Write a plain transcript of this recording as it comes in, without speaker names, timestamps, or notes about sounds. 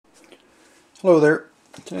Hello there.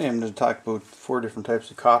 Today I'm going to talk about 4 different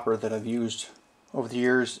types of copper that I've used over the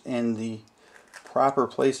years in the proper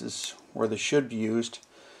places where they should be used.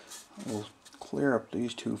 We'll clear up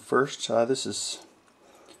these two first. This is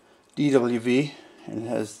DWV and it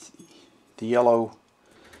has the yellow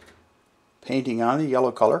painting on it,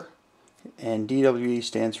 yellow color, and DWE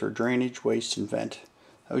stands for drainage, waste, and vent.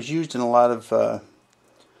 It was used in a lot of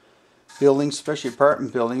buildings, especially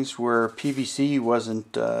apartment buildings, where PVC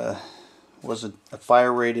wasn't a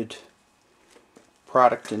fire-rated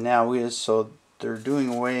product and now is, so they're doing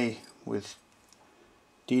away with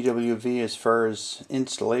DWV as far as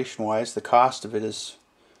installation wise. The cost of it is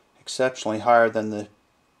exceptionally higher than the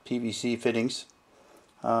PVC fittings.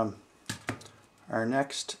 Our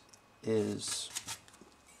next is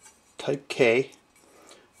Type K.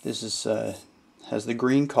 This is has the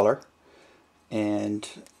green color, and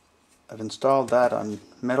I've installed that on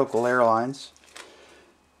medical airlines.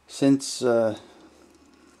 Since the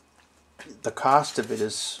cost of it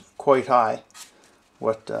is quite high,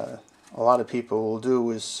 what a lot of people will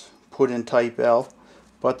do is put in Type L,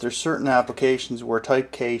 but there's certain applications where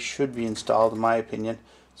Type K should be installed, in my opinion,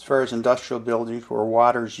 as far as industrial buildings where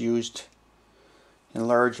water is used in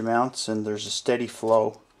large amounts and there's a steady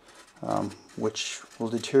flow, which will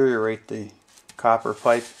deteriorate the copper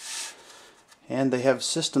pipe. And they have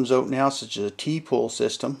systems out now such as a T-pull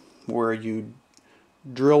system where you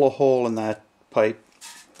drill a hole in that pipe.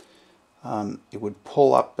 It would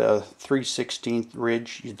pull up a 3/16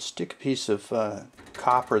 ridge. You'd stick a piece of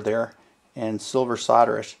copper there and silver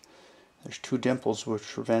solder it. There's 2 dimples which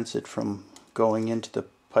prevents it from going into the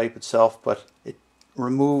pipe itself, but it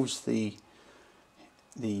removes the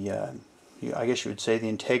I guess you would say the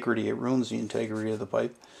integrity. It ruins the integrity of the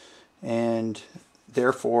pipe, and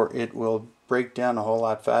therefore it will break down a whole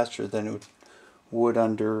lot faster than it would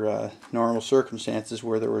under normal circumstances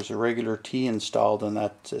where there was a regular T installed in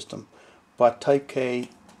that system. But Type K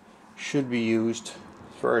should be used,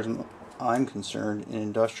 as far as I'm concerned,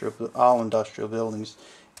 in all industrial buildings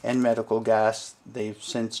and medical gas. They've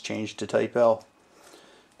since changed to Type L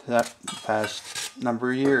that past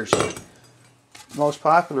number of years. The most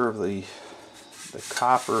popular of the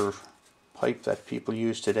copper pipe that people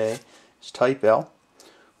use today is Type L,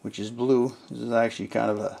 which is blue. This is actually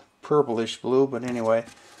kind of a purplish blue, but anyway,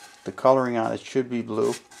 the coloring on it should be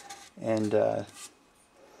blue, and I'm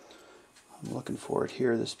looking for it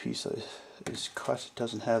here. This piece is cut. It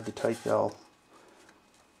doesn't have the Type L.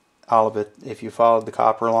 All of it, if you followed the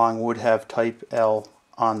copper along, would have Type L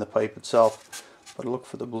on the pipe itself, but look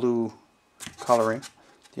for the blue coloring.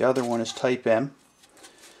 The other one is Type M,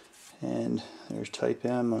 and there's Type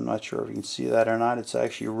M. I'm not sure if you can see that or not. It's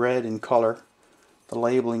actually red in color, the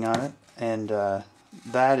labeling on it, and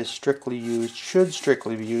that is strictly used, should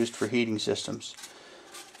strictly be used for heating systems.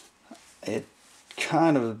 It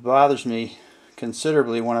kind of bothers me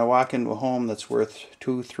considerably when I walk into a home that's worth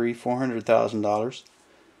 $200,000, $300,000, $400,000,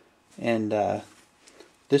 and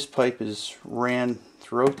this pipe is ran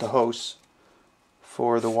throughout the house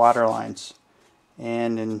for the water lines.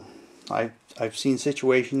 And I've seen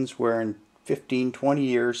situations where in 15, 20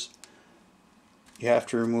 years you have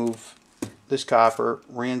to remove this copper,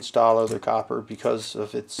 reinstall other copper because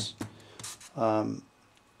of its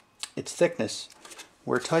thickness.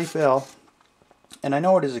 Where Type L, and I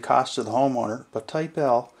know it is a cost to the homeowner, but Type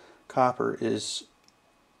L copper is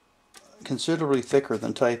considerably thicker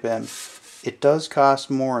than Type M. It does cost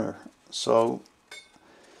more, so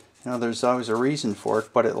there's always a reason for it,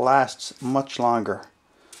 but it lasts much longer.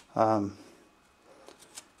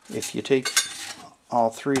 If you take all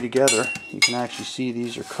 3 together, you can actually see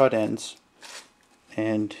these are cut ends,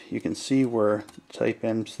 and you can see where Type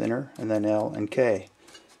M's thinner, and then L and K.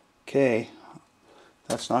 K,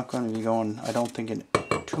 that's not going to be going, I don't think, in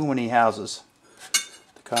too many houses.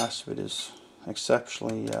 The cost of it is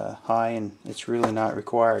exceptionally high, and it's really not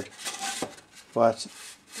required. But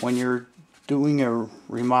when you're doing a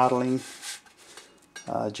remodeling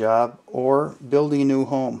job or building a new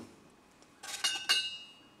home,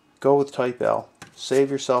 go with Type L.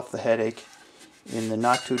 Save yourself the headache in the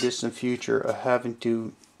not too distant future of having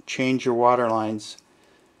to change your water lines,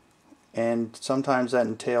 and sometimes that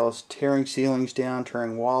entails tearing ceilings down,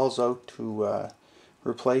 tearing walls out to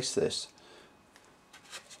replace this.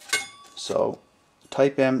 So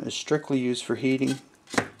Type M is strictly used for heating,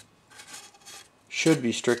 should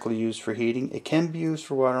be strictly used for heating. It can be used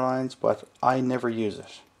for water lines, but I never use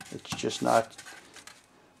it. It's just not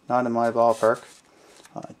in my ballpark.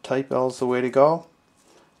 Type L is the way to go.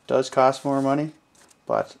 Does cost more money,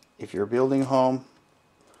 but if you're building a home,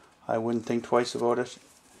 I wouldn't think twice about it.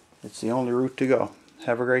 It's the only route to go.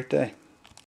 Have a great day.